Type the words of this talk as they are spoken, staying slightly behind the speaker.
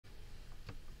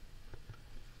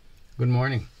Good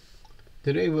morning.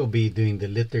 Today we'll be doing the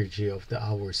Liturgy of the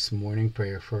Hours morning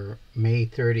prayer for May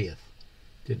 30th.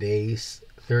 Today is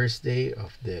Thursday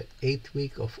of the 8th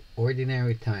week of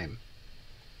Ordinary Time.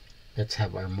 Let's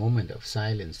have our moment of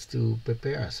silence to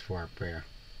prepare us for our prayer.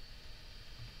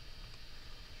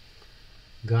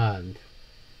 God,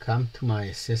 come to my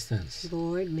assistance.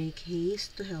 Lord, make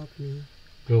haste to help me.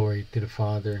 Glory to the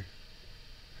Father,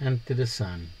 and to the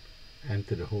Son, and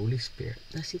to the Holy Spirit.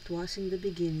 As it was in the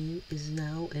beginning, is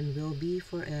now, and will be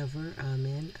forever.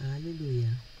 Amen. Alleluia.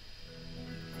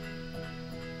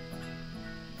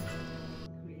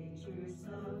 Creatures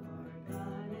of our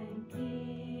God and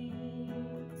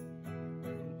King,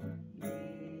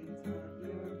 lift up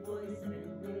your voice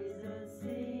and raise a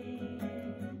sing.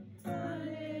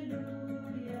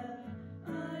 Alleluia,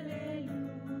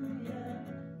 alleluia,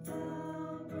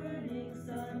 thou burning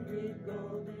sun with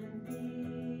golden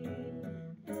beam,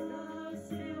 the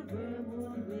silver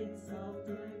moon with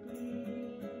softer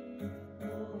gleam.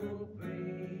 Oh,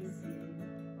 praise him,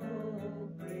 oh,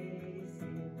 praise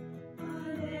him.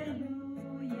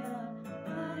 Alleluia,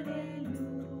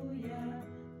 alleluia,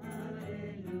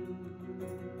 alleluia.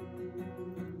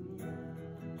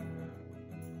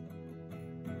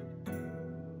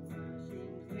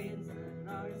 Rushing winds that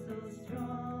are so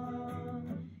strong,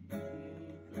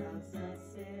 great clouds that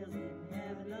sail in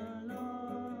heaven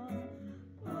along.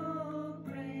 Oh,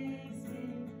 praise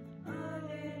him,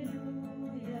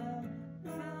 alleluia,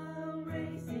 thou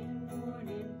racing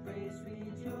morning, praise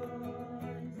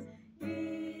rejoice.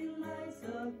 In lights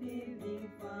of evening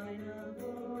find a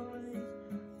voice.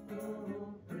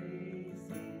 Oh, praise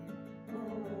him,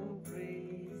 oh,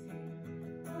 praise him.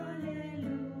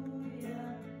 Alleluia,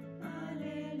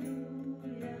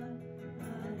 alleluia,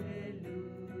 alleluia.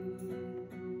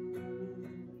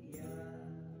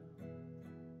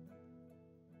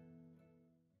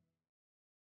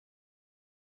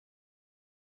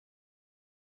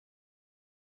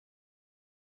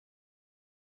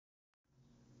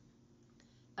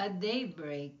 At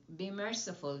daybreak, be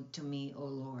merciful to me, O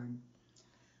Lord.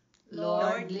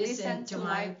 Lord, listen to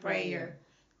my prayer.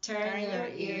 Turn your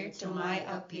ear to my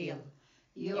appeal.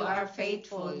 You are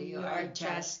faithful, you are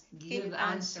just. Give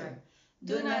answer.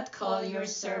 Do not call your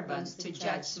servants to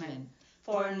judgment,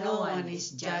 for no one is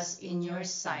just in your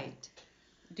sight.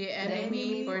 The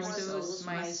enemy pursues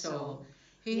my soul.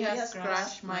 He has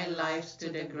crushed my life to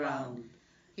the ground.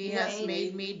 He has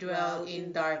made me dwell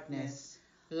in darkness,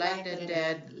 like the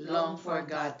dead long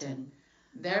forgotten.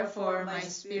 Therefore my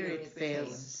spirit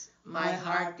fails. My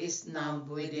heart is numb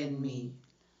within me.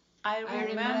 I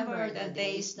remember the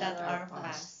days that are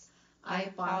past.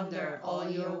 I ponder all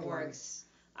your works.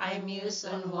 I muse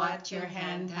on what your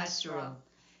hand has wrought.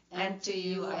 And to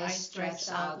you I stretch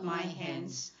out my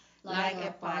hands. Like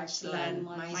a parched land,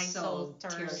 my soul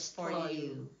thirsts for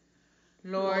you.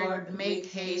 Lord, make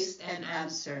haste and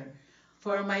answer,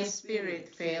 for my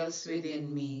spirit fails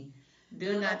within me.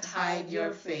 Do not hide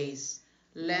your face,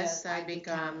 lest I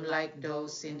become like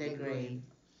those in the grave.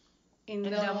 In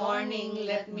the morning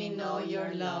let me know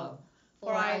your love,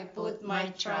 for I put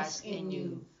my trust in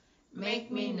you.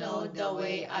 Make me know the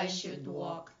way I should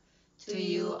walk. To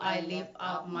you I lift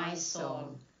up my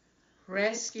soul.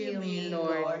 Rescue me,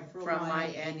 Lord, from my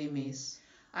enemies.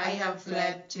 I have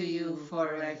fled to you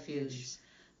for refuge.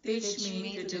 Teach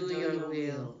me to do your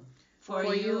will.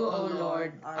 For you, O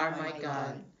Lord, are my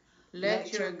God.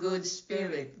 Let your good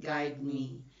spirit guide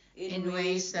me in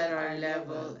ways that are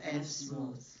level and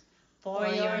smooth. For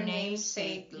your name's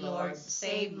sake, Lord,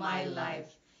 save my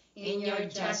life. In your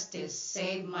justice,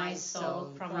 save my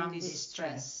soul from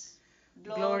distress.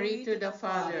 Glory to the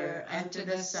Father, and to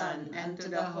the Son, and to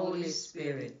the Holy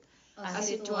Spirit.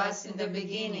 As it was in the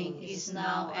beginning, is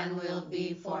now, and will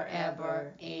be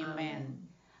forever. Amen.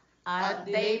 At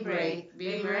daybreak,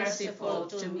 be merciful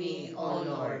to me, O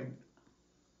Lord.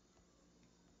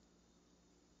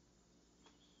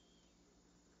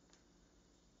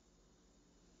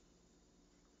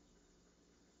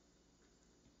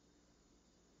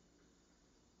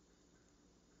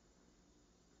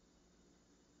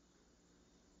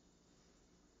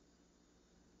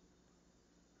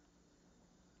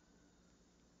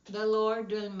 The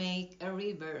Lord will make a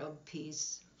river of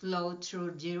peace flow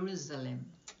through Jerusalem.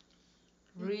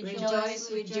 Rejoice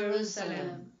with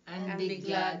Jerusalem and be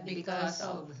glad because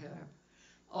of her.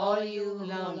 All you who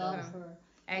love her,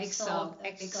 exult,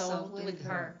 exult with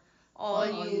her. All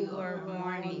you who are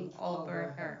mourning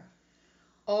over her.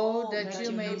 Oh, that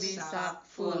you may be sucked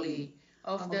fully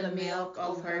of the milk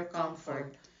of her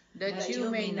comfort, that you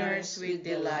may nurse with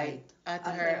delight at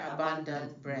her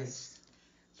abundant breast.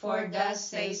 For thus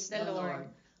says the Lord,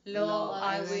 Lo,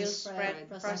 I will spread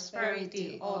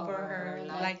prosperity over her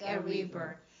like a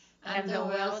river, and the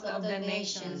wealth of the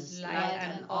nations like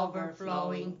an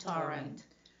overflowing torrent.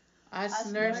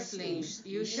 As nurslings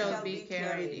you shall be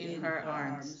carried in her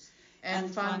arms,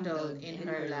 and fondled in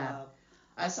her lap.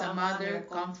 As a mother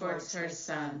comforts her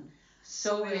son,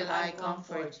 so will I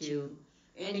comfort you.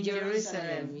 In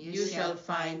Jerusalem you shall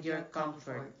find your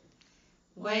comfort.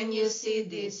 When you see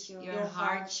this, your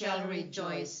heart shall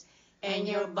rejoice, and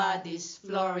your bodies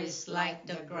flourish like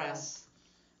the grass.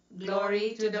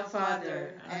 Glory to the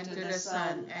Father, and to the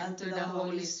Son, and to the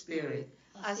Holy Spirit,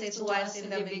 as it was in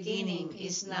the beginning,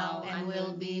 is now, and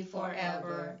will be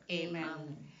forever.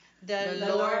 Amen. The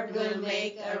Lord will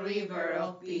make a river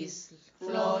of peace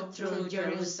flow through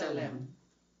Jerusalem.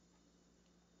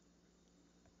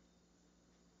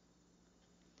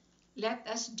 Let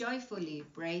us joyfully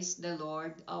praise the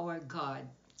Lord our God.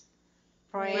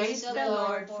 Praise the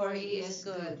Lord, for he is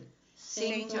good.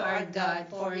 Sing to our God,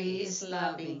 for he is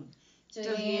loving.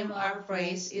 To him our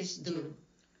praise is due.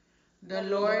 The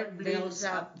Lord builds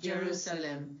up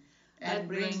Jerusalem and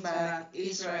brings back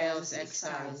Israel's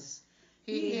exiles.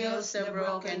 He heals the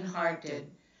broken-hearted.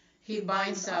 He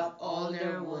binds up all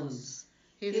their wounds.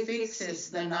 He fixes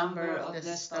the number of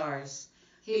the stars.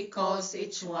 He calls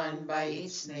each one by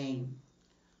its name.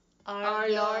 Our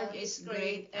Lord is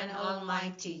great and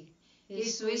almighty.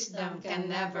 His wisdom can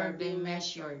never be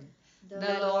measured.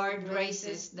 The Lord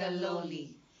raises the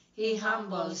lowly. He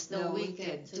humbles the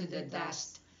wicked to the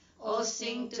dust. O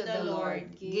sing to the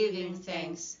Lord, give him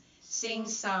thanks. Sing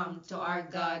psalm to our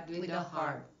God with the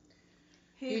harp.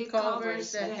 He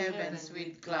covers the heavens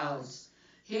with clouds.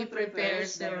 He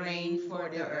prepares the rain for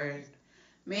the earth,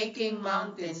 making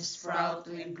mountains sprout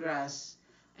with grass,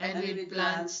 and with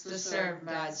plants to serve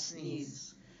God's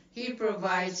needs. He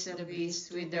provides the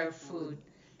beasts with their food,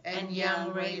 and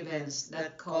young ravens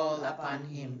that call upon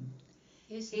him.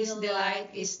 His delight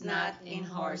is not in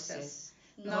horses,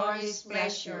 nor his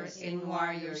pleasure in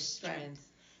warriors' strength.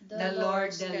 The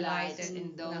Lord delights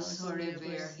in those who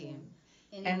revere him,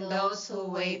 and those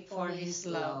who wait for his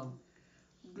love.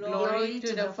 Glory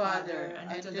to the Father,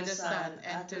 and to the Son,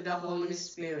 and to the Holy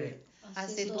Spirit,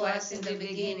 as it was in the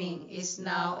beginning, is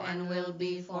now, and will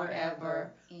be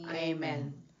forever.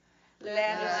 Amen.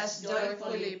 Let us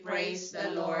joyfully praise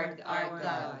the Lord our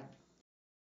God.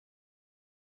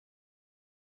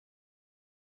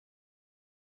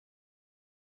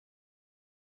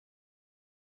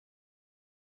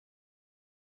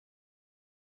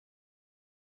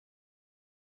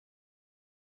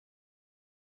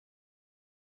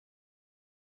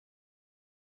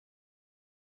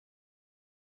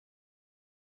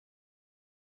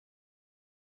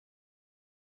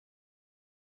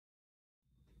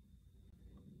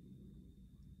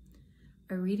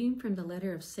 A reading from the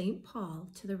letter of St. Paul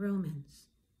to the Romans.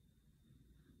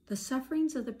 The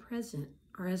sufferings of the present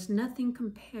are as nothing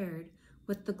compared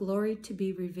with the glory to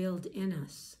be revealed in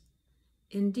us.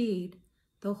 Indeed,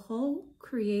 the whole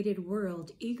created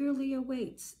world eagerly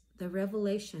awaits the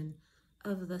revelation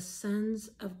of the sons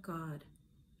of God.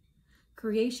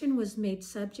 Creation was made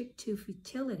subject to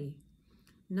futility,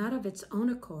 not of its own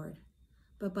accord,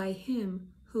 but by him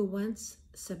who once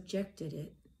subjected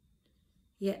it,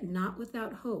 yet not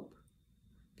without hope,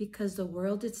 because the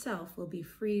world itself will be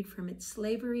freed from its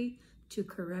slavery to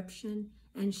corruption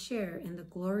and share in the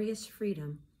glorious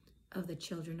freedom of the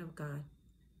children of God.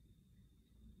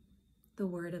 The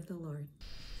word of the Lord.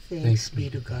 Thanks be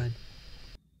to God.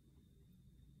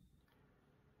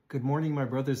 Good morning, my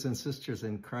brothers and sisters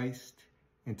in Christ.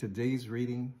 In today's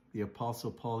reading, the Apostle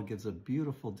Paul gives a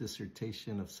beautiful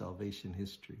dissertation of salvation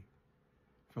history.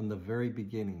 From the very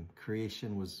beginning,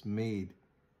 creation was made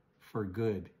for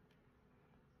good.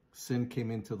 Sin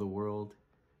came into the world,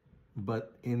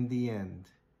 but in the end,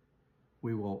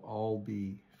 we will all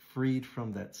be freed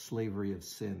from that slavery of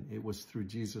sin. It was through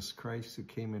Jesus Christ who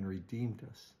came and redeemed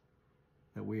us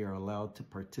that we are allowed to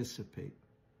participate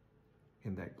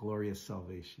in that glorious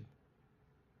salvation.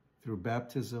 Through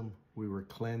baptism, we were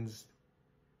cleansed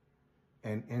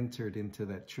and entered into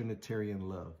that Trinitarian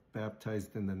love,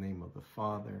 baptized in the name of the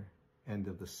Father, and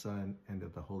of the Son, and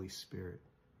of the Holy Spirit.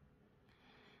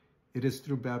 It is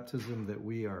through baptism that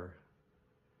we are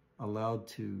allowed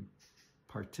to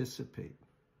participate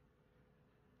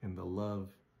in the love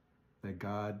that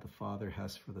God the Father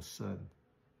has for the Son,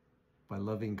 by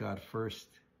loving God first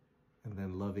and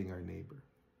then loving our neighbor.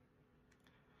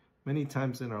 Many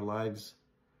times in our lives,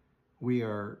 we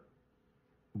are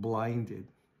blinded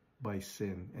by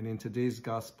sin. And in today's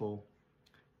gospel,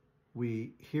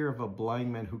 we hear of a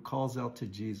blind man who calls out to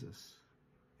Jesus.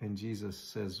 And Jesus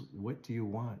says, "What do you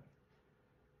want?"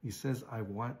 He says, I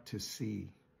want to see.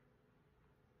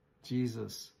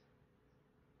 Jesus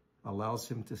allows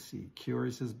him to see,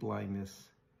 cures his blindness,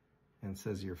 and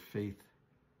says, your faith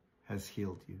has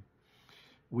healed you.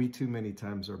 We too many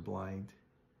times are blind.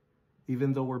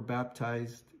 Even though we're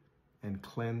baptized and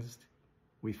cleansed,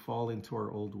 we fall into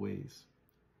our old ways.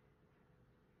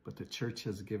 But the church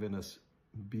has given us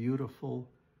beautiful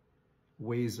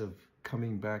ways of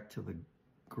coming back to the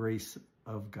grace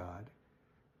of God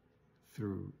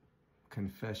through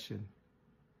confession,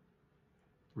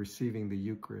 receiving the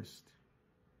Eucharist,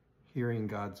 hearing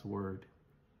God's word,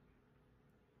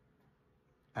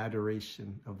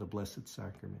 adoration of the Blessed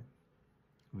Sacrament.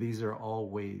 These are all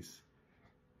ways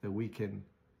that we can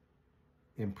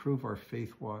improve our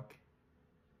faith walk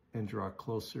and draw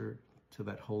closer to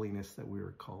that holiness that we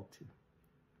were called to.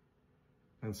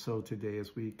 And so today,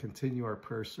 as we continue our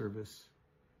prayer service,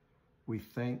 we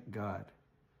thank God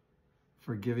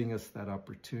for giving us that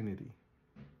opportunity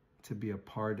to be a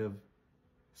part of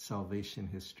salvation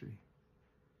history,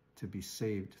 to be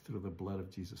saved through the blood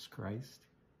of Jesus Christ.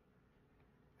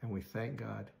 And we thank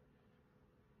God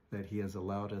that he has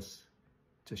allowed us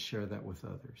to share that with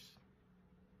others.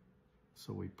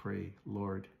 So we pray,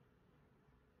 Lord,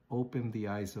 open the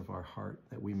eyes of our heart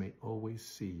that we may always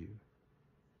see you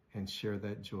and share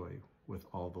that joy with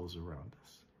all those around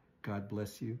us. God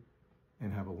bless you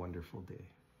and have a wonderful day.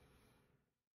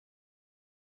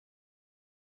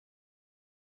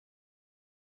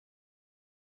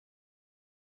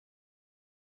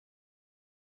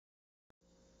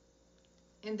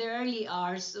 In the early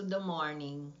hours of the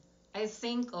morning, I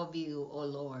think of you, O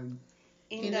Lord.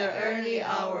 In the early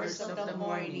hours of the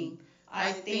morning,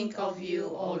 I think of you,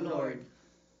 O Lord.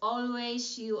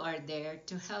 Always you are there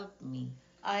to help me.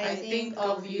 I think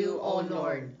of you, O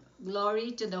Lord.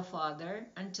 Glory to the Father,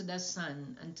 and to the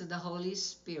Son, and to the Holy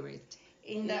Spirit.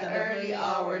 In the early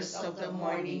hours of the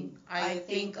morning, I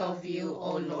think of you,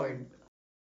 O Lord.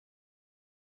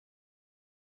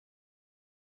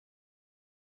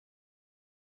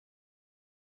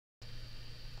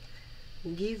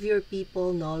 Give your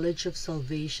people knowledge of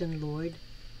salvation, Lord,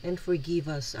 and forgive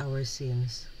us our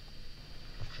sins.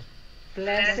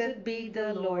 Blessed be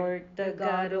the Lord, the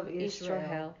God of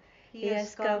Israel. He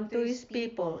has come to his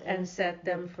people and set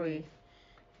them free.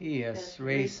 He has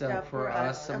raised up for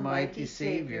us a mighty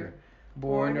Savior,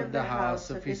 born of the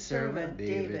house of his servant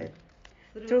David.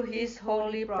 Through his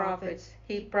holy prophets,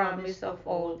 he promised of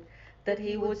old that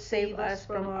he would save us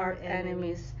from our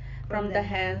enemies, from the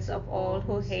hands of all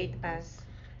who hate us.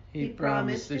 He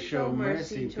promised to show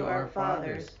mercy to our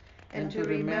fathers and to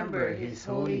remember his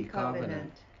holy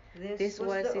covenant. This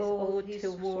was the oath he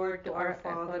swore to our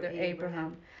father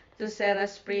Abraham, to set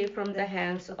us free from the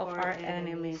hands of our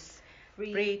enemies,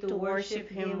 free to worship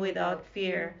him without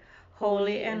fear,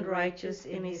 holy and righteous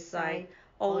in his sight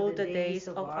all the days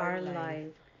of our life.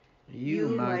 You,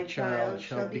 my child,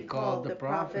 shall be called the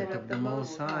prophet of the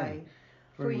Most High,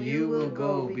 for you will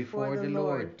go before the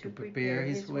Lord to prepare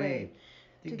his way,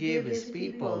 to give his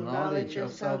people knowledge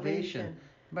of salvation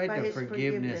by the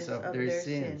forgiveness of their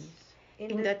sins.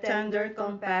 In the tender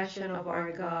compassion of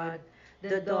our God,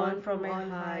 the dawn from on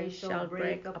high shall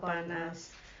break upon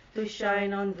us, to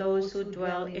shine on those who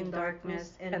dwell in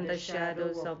darkness and the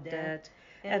shadows of death,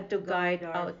 and to guide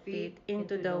our feet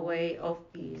into the way of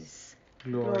peace.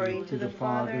 Glory to the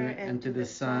Father, and to the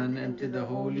Son, and to the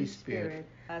Holy Spirit,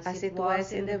 As it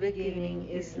was in the beginning,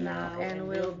 is now, and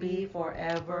will be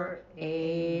forever.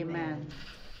 Amen.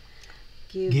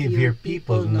 Give your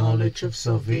people knowledge of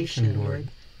salvation, Lord,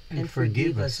 and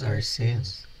forgive us our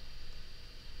sins.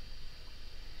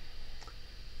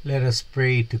 Let us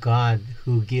pray to God,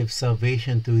 who gives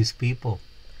salvation to his people.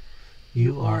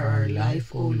 You are our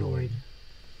life, O Lord.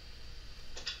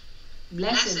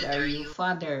 Blessed are you,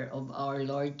 Father of our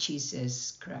Lord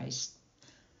Jesus Christ,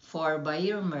 for by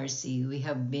your mercy we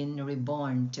have been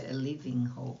reborn to a living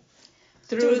hope.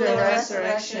 Through the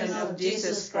resurrection of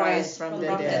Jesus Christ from the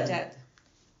dead,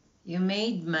 You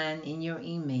made man in your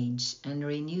image and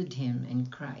renewed him in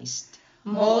Christ.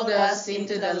 mold us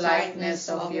into the likeness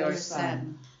of your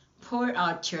Son. Pour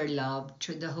out your love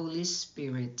through the Holy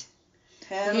Spirit.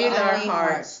 Heal our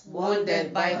hearts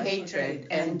wounded by hatred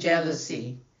and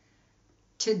jealousy.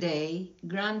 Today,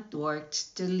 grant works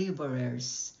to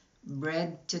laborers,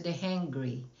 bread to the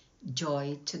hungry,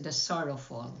 joy to the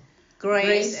sorrowful.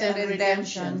 Grace and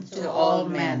redemption to all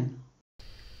men.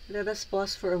 Let us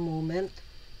pause for a moment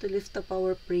to lift up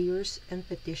our prayers and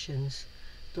petitions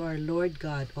to our Lord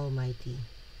God Almighty.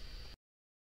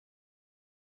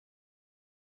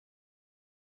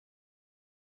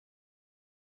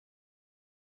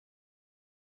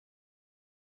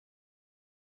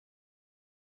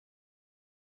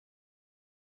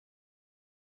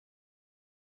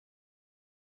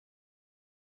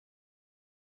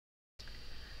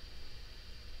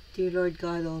 Dear Lord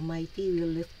God Almighty, we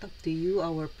lift up to you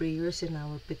our prayers and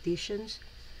our petitions,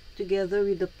 together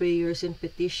with the prayers and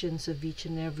petitions of each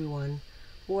and everyone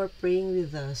who are praying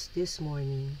with us this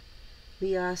morning.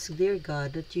 We ask, dear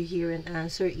God, that you hear and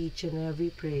answer each and every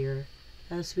prayer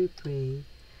as we pray.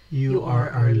 You are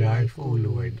our life, O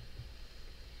Lord.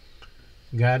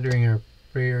 Gathering our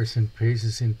prayers and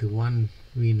praises into one,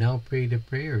 we now pray the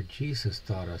prayer Jesus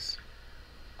taught us.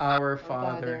 Our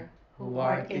Father, who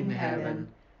art in heaven,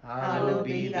 hallowed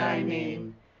be thy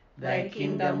name. Thy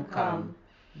kingdom come,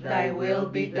 thy will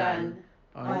be done,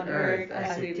 on earth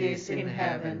as it is in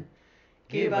heaven.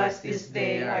 Give us this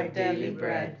day our daily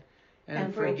bread,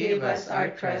 and forgive us our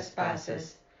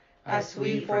trespasses, as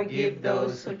we forgive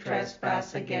those who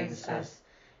trespass against us.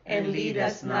 And lead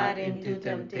us not into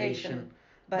temptation,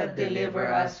 but deliver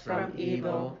us from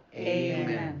evil.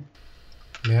 Amen.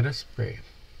 Let us pray.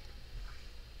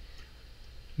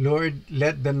 Lord,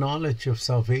 let the knowledge of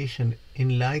salvation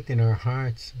enlighten our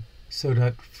hearts, so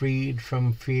that, freed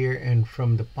from fear and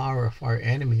from the power of our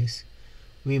enemies,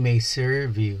 we may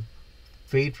serve you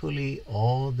faithfully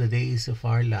all the days of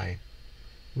our life.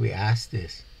 We ask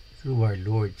this through our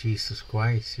Lord Jesus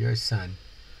Christ, your Son,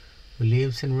 who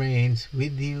lives and reigns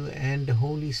with you and the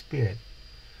Holy Spirit,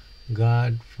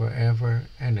 God forever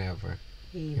and ever.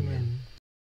 Amen.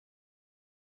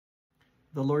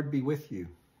 The Lord be with you.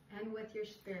 And with your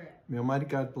spirit. May Almighty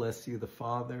God bless you, the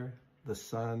Father, the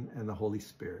Son, and the Holy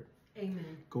Spirit.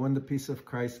 Amen. Go in the peace of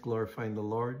Christ, glorifying the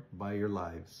Lord by your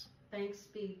lives. Thanks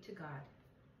be to God.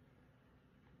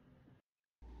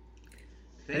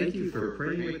 Thank you for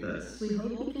praying with us. We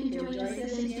hope you can join us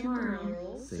again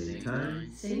tomorrow. Same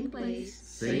time, Same place.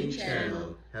 same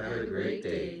channel. Have a great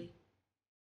day.